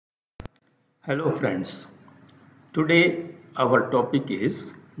Hello friends, today our topic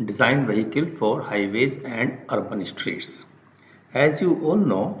is design vehicle for highways and urban streets. As you all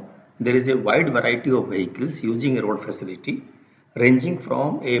know, there is a wide variety of vehicles using a road facility ranging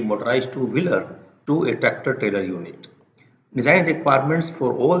from a motorized two-wheeler to a tractor-trailer unit. Design requirements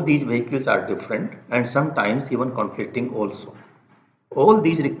for all these vehicles are different and sometimes even conflicting also. All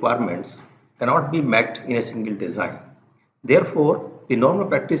these requirements cannot be met in a single design. Therefore, the normal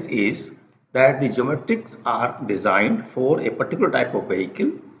practice is that the geometrics are designed for a particular type of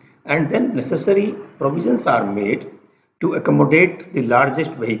vehicle and then necessary provisions are made to accommodate the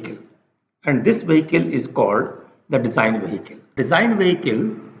largest vehicle. And this vehicle is called the design vehicle. Design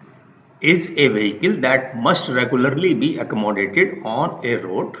vehicle is a vehicle that must regularly be accommodated on a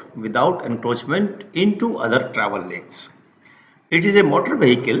road without encroachment into other travel lanes. It is a motor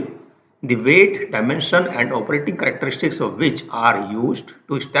vehicle, the weight, dimension and operating characteristics of which are used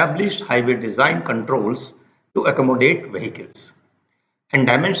to establish highway design controls to accommodate vehicles. And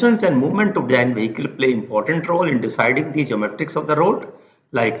dimensions and movement of design vehicle play important role in deciding the geometrics of the road,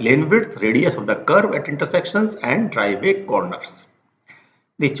 like lane width, radius of the curve at intersections and driveway corners.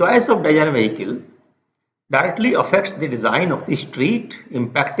 The choice of design vehicle directly affects the design of the street,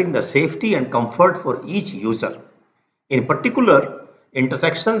 impacting the safety and comfort for each user. In particular,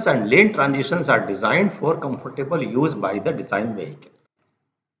 intersections and lane transitions are designed for comfortable use by the design vehicle.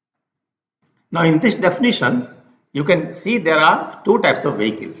 Now in this definition, you can see there are two types of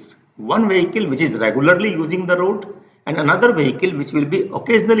vehicles. One vehicle which is regularly using the road and another vehicle which will be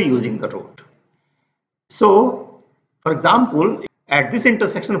occasionally using the road. So, for example, at this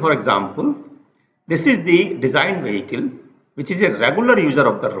intersection, for example, this is the design vehicle which is a regular user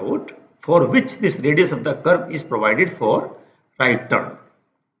of the road for which this radius of the curve is provided for right turn.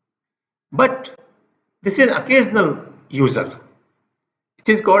 But this is an occasional user. It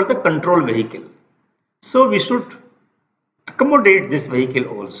is called the control vehicle. So we should accommodate this vehicle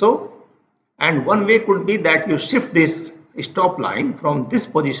also, and one way could be that you shift this stop line from this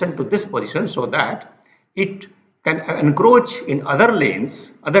position to this position so that it can encroach in other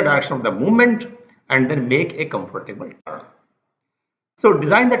lanes, other direction of the movement, and then make a comfortable turn. So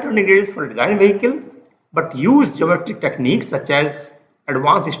design the turning radius for a design vehicle, but use geometric techniques such as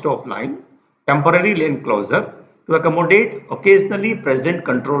advanced stop line, temporary lane closure to accommodate occasionally present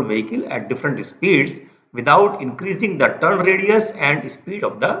control vehicle at different speeds without increasing the turn radius and speed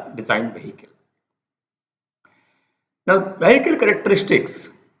of the design vehicle. Now, vehicle characteristics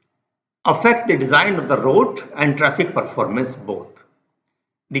affect the design of the road and traffic performance both.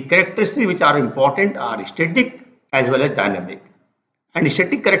 The characteristics which are important are static as well as dynamic. And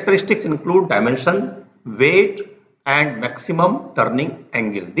static characteristics include dimension, weight and maximum turning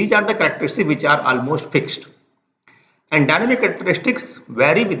angle. These are the characteristics which are almost fixed. And dynamic characteristics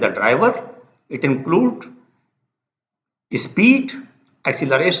vary with the driver. It includes speed,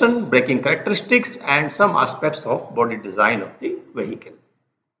 acceleration, braking characteristics and some aspects of body design of the vehicle.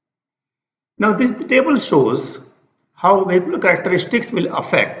 Now this table shows how vehicle characteristics will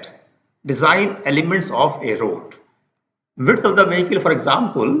affect design elements of a road. Width of the vehicle, for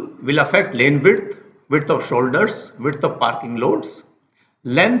example, will affect lane width, width of shoulders, width of parking loads.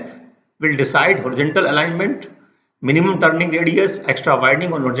 Length will decide horizontal alignment, minimum turning radius, extra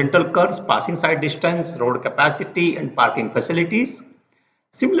widening on horizontal curves, passing side distance, road capacity and parking facilities.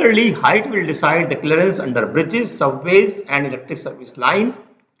 Similarly, height will decide the clearance under bridges, subways and electric service line.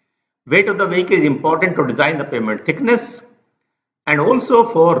 Weight of the vehicle is important to design the pavement thickness and also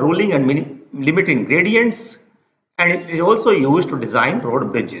for ruling and limiting gradients, and it is also used to design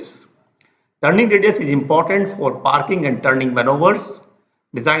road bridges. Turning radius is important for parking and turning maneuvers,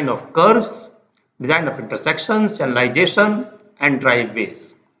 design of curves, design of intersections, channelization and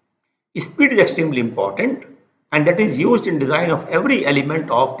driveways. Speed is extremely important and that is used in design of every element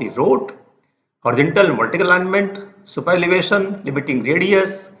of the road: horizontal and vertical alignment, super elevation, limiting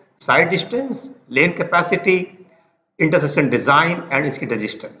radius, side distance, lane capacity, intersection design and skid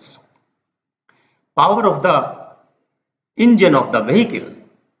resistance. Power of the engine of the vehicle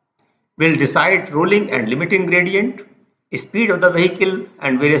will decide rolling and limiting gradient, speed of the vehicle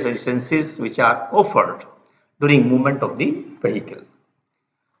and various resistances which are offered during movement of the vehicle.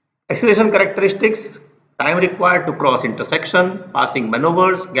 Acceleration characteristics, time required to cross intersection, passing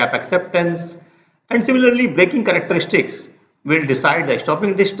maneuvers, gap acceptance, and similarly braking characteristics will decide the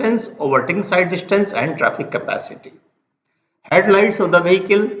stopping distance, overtaking side distance and traffic capacity. Headlights of the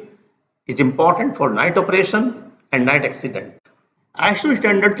vehicle is important for night operation and night accident. ISO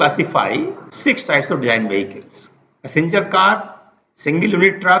standard classify 6 types of design vehicles: passenger car, single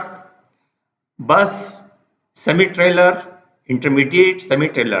unit truck, bus, semi-trailer, intermediate,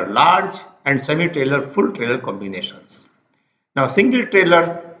 semi-trailer large, and semi-trailer full trailer combinations. Now single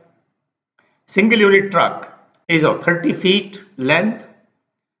unit truck is of 30 feet length,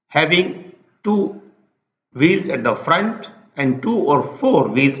 having two wheels at the front and two or four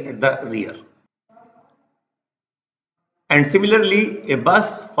wheels at the rear. And similarly, a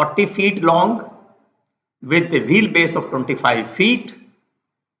bus 40 feet long with a wheelbase of 25 feet,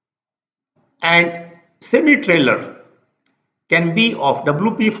 and semi-trailer can be of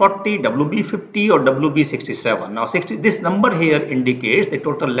WB40, WB50 or WB67. Now this number here indicates the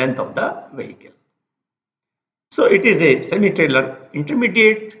total length of the vehicle. So it is a semi-trailer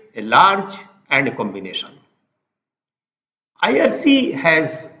intermediate, a large and a combination. IRC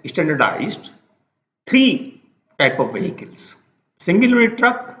has standardized three type of vehicles: single unit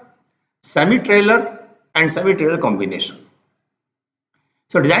truck, semi-trailer and semi-trailer combination.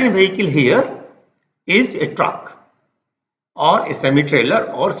 So design vehicle here is a truck or a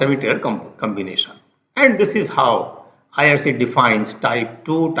semi-trailer or semi-trailer combination. And this is how IRC defines type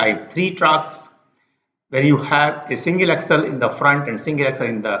 2, type 3 trucks, where you have a single axle in the front and single axle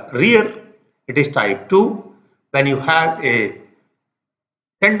in the rear. It is type 2. When you have a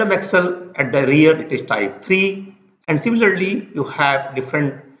tandem axle at the rear, it is type 3. And similarly, you have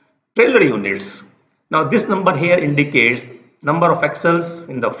different trailer units. Now this number here indicates number of axles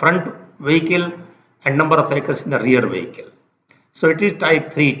in the front vehicle and number of axles in the rear vehicle. So it is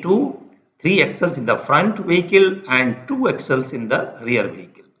type 3-2, 3 axles in the front vehicle and 2 axles in the rear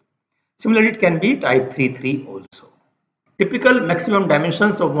vehicle. Similarly, it can be type 3-3 also. Typical maximum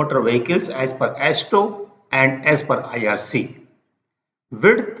dimensions of motor vehicles as per ASTO and as per IRC.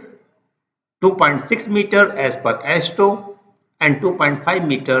 Width 2.6 meter as per ASTO and 2.5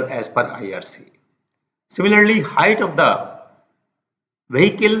 meter as per IRC. Similarly, height of the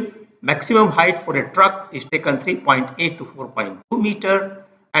vehicle, maximum height for a truck is taken 3.8 to 4.2 meter,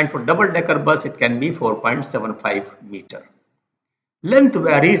 and for double-decker bus it can be 4.75 meter. Length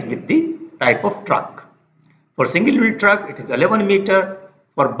varies with the type of truck. For single unit truck it is 11 meter,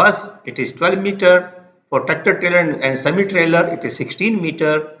 for bus it is 12 meter, for tractor trailer and semi-trailer it is 16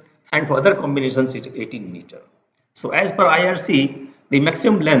 meter, and for other combinations it is 18 meter. So as per IRC, the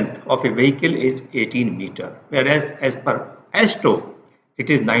maximum length of a vehicle is 18 meter, whereas as per ASTO it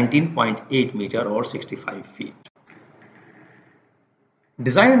is 19.8 meter or 65 feet.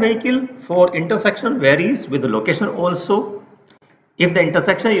 Design vehicle for intersection varies with the location also. If the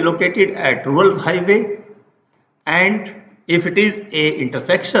intersection is located at rural highway, and if it is a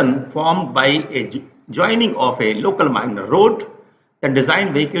intersection formed by a joining of a local minor road, the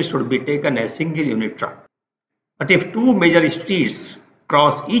design vehicle should be taken as single unit truck. But if two major streets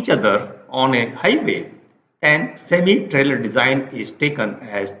cross each other on a highway, then semi-trailer design is taken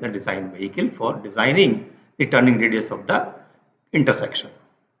as the design vehicle for designing the turning radius of the intersection.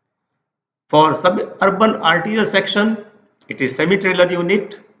 For suburban arterial section, it is semi-trailer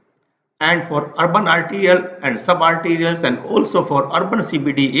unit, and for urban arterial and sub-arterials and also for urban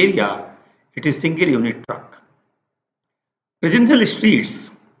CBD area, it is single unit truck. Residential streets,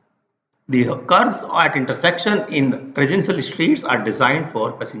 the curves at intersection in residential streets are designed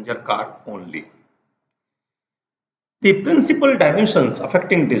for passenger car only. The principal dimensions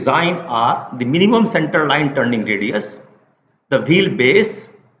affecting design are the minimum center line turning radius, the wheel base,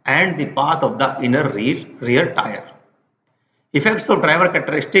 and the path of the inner rear tire. Effects of driver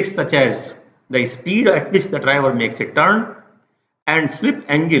characteristics such as the speed at which the driver makes a turn and slip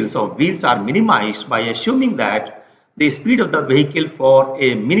angles of wheels are minimized by assuming that the speed of the vehicle for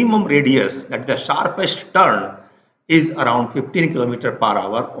a minimum radius, that the sharpest turn, is around 15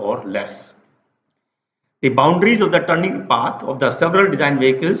 km/h or less. The boundaries of the turning path of the several design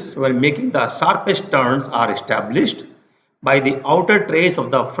vehicles while making the sharpest turns are established by the outer trace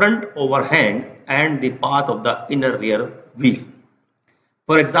of the front overhang and the path of the inner rear wheel.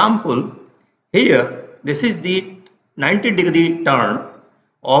 For example, here this is the 90-degree turn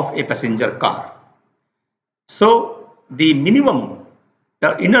of a passenger car. So the minimum,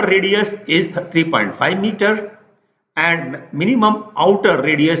 the inner radius is 3.5 meter and minimum outer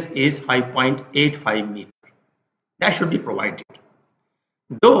radius is 5.85 meter. That should be provided.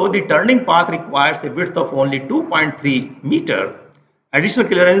 Though the turning path requires a width of only 2.3 meter, additional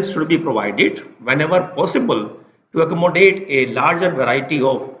clearance should be provided whenever possible to accommodate a larger variety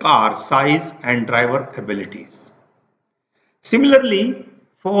of car size and driver abilities. Similarly,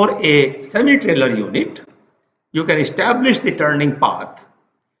 for a semi-trailer unit, you can establish the turning path.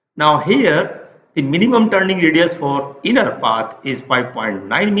 Now here, the minimum turning radius for inner path is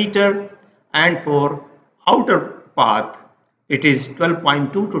 5.9 meter and for outer path it is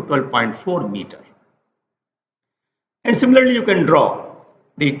 12.2 to 12.4 meter. And similarly, you can draw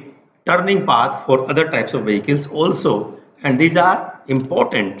the turning path for other types of vehicles also, and these are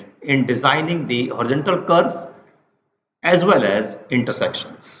important in designing the horizontal curves as well as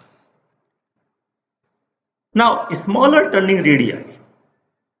intersections. Now, smaller turning radii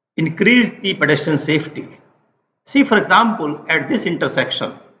increase the pedestrian safety. See, for example, at this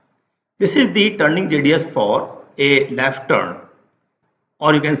intersection, this is the turning radius for a left turn,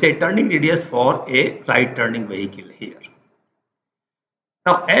 or you can say turning radius for a right turning vehicle here.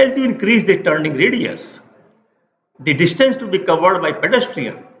 Now, as you increase the turning radius, the distance to be covered by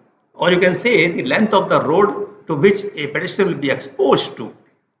pedestrian, or you can say the length of the road to which a pedestrian will be exposed to,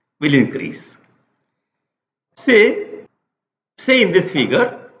 will increase. Say in this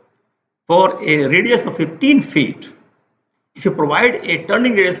figure, for a radius of 15 feet, if you provide a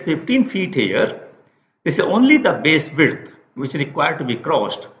turning radius of 15 feet here, this is only the base width which is required to be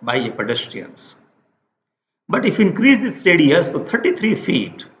crossed by a pedestrians. But if you increase this radius to 33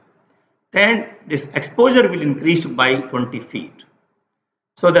 feet, then this exposure will increase by 20 feet.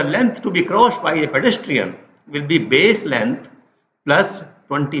 So the length to be crossed by a pedestrian will be base length plus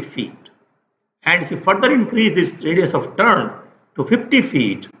 20 feet. And if you further increase this radius of turn to 50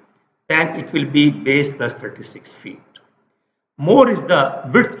 feet, then it will be base plus 36 feet. More is the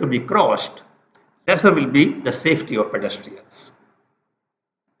width to be crossed, lesser will be the safety of pedestrians.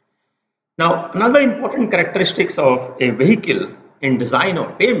 Now, another important characteristics of a vehicle in design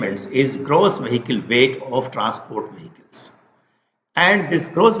of pavements is gross vehicle weight of transport vehicles. And this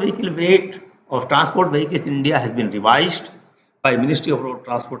gross vehicle weight of transport vehicles in India has been revised by Ministry of Road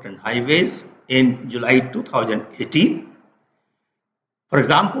Transport and Highways in July 2018. For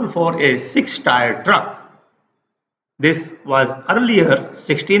example, for a 6-tire truck, this was earlier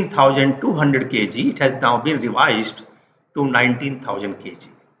 16,200 kg. It has now been revised to 19,000 kg.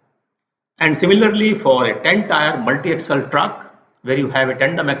 And similarly, for a 10-tire multi-axle truck, where you have a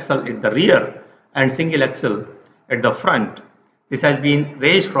tandem axle at the rear and single axle at the front, this has been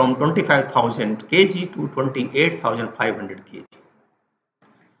raised from 25,000 kg to 28,500 kg.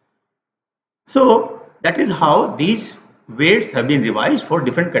 So that is how these weights have been revised for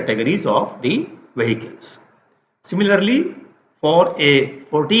different categories of the vehicles. Similarly, for a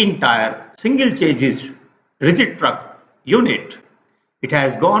 14-tire single chassis rigid truck unit, it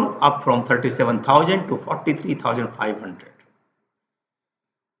has gone up from 37,000 to 43,500.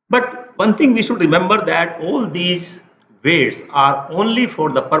 But one thing we should remember, that all these weights are only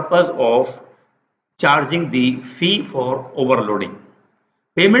for the purpose of charging the fee for overloading.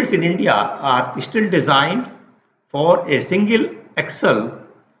 Pavements in India are still designed for a single axle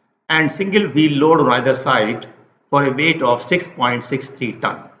and single wheel load on either side for a weight of 6.63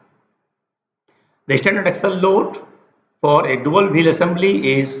 ton. The standard axle load for a dual wheel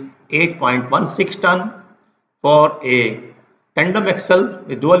assembly is 8.16 ton. For a tandem axle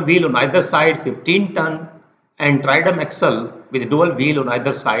with dual wheel on either side 15 ton, and tridem axle with dual wheel on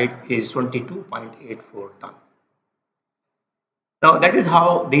either side is 22.84 ton. Now that is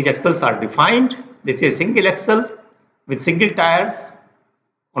how these axles are defined. This is a single axle with single tires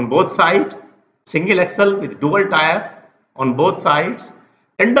on both sides, single axle with dual tire on both sides,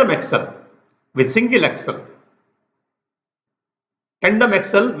 tandem axle with single axle, tandem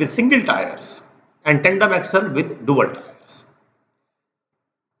axle with single tires, and tandem axle with dual tires.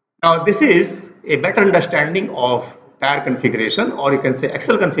 Now this is a better understanding of tire configuration, or you can say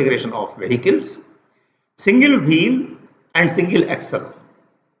axle configuration of vehicles. Single wheel and single axle,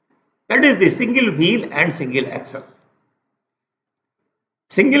 that is the single wheel and single axle.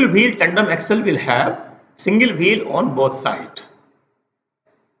 Single wheel tandem axle will have single wheel on both sides,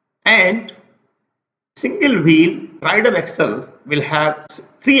 and single wheel tridem axle will have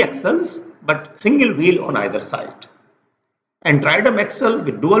 3 axles but single wheel on either side, and tridem axle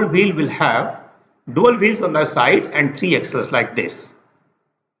with dual wheel will have dual wheels on the side and 3 axles like this.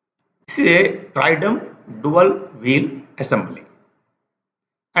 This is a tridem dual wheel assembly.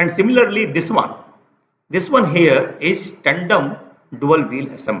 And similarly this one here is tandem dual wheel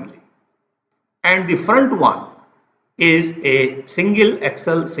assembly, and the front one is a single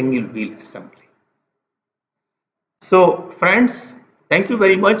axle single wheel assembly. So friends, thank you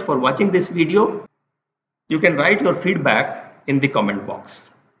very much for watching this video. You can write your feedback in the comment box.